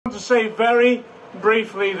To say very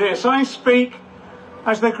briefly this. I speak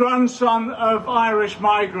as the grandson of Irish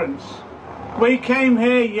migrants. We came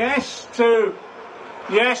here, yes, to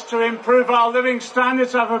improve our living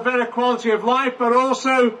standards, have a better quality of life, but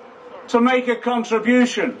also to make a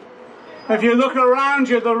contribution. If you look around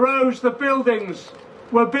you, the roads, the buildings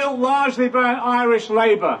were built largely by Irish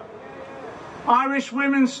labour. Irish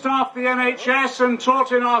women staffed the NHS and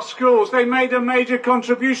taught in our schools. They made a major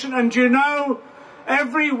contribution, and you know,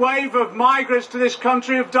 every wave of migrants to this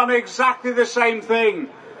country have done exactly the same thing.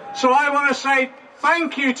 So I want to say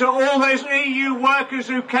thank you to all those EU workers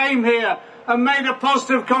who came here and made a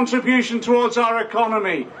positive contribution towards our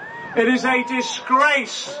economy. It is a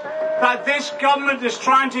disgrace that this government is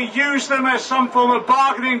trying to use them as some form of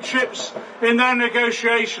bargaining chips in their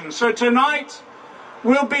negotiations. So tonight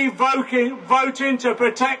we'll be voting to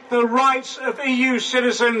protect the rights of EU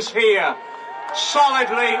citizens here,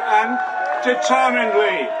 solidly and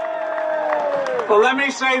determinedly. But let me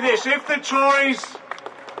say this, if the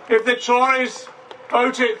Tories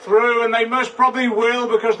vote it through, and they most probably will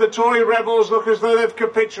because the Tory rebels look as though they've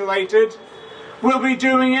capitulated, we'll be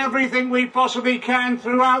doing everything we possibly can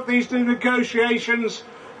throughout these negotiations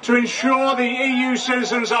to ensure the EU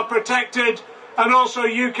citizens are protected, and also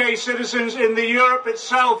UK citizens in the Europe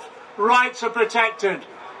itself, rights are protected.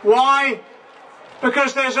 Why?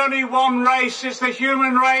 Because there's only one race, it's the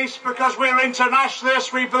human race, because we're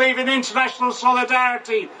internationalists, we believe in international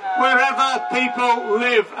solidarity wherever people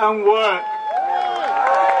live and work.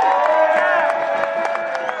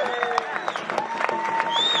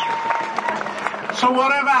 So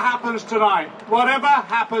whatever happens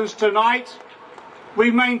tonight,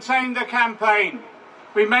 we maintain the campaign.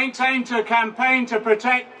 We maintain a campaign to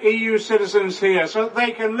protect EU citizens here so that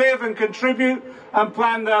they can live and contribute and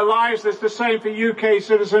plan their lives. It's the same for UK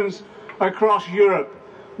citizens across Europe.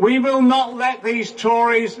 We will not let these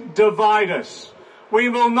Tories divide us. We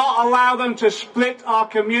will not allow them to split our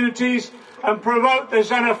communities and promote the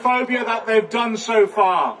xenophobia that they've done so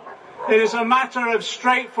far. It is a matter of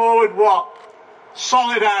straightforward what?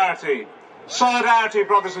 Solidarity. Solidarity,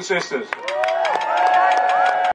 brothers and sisters.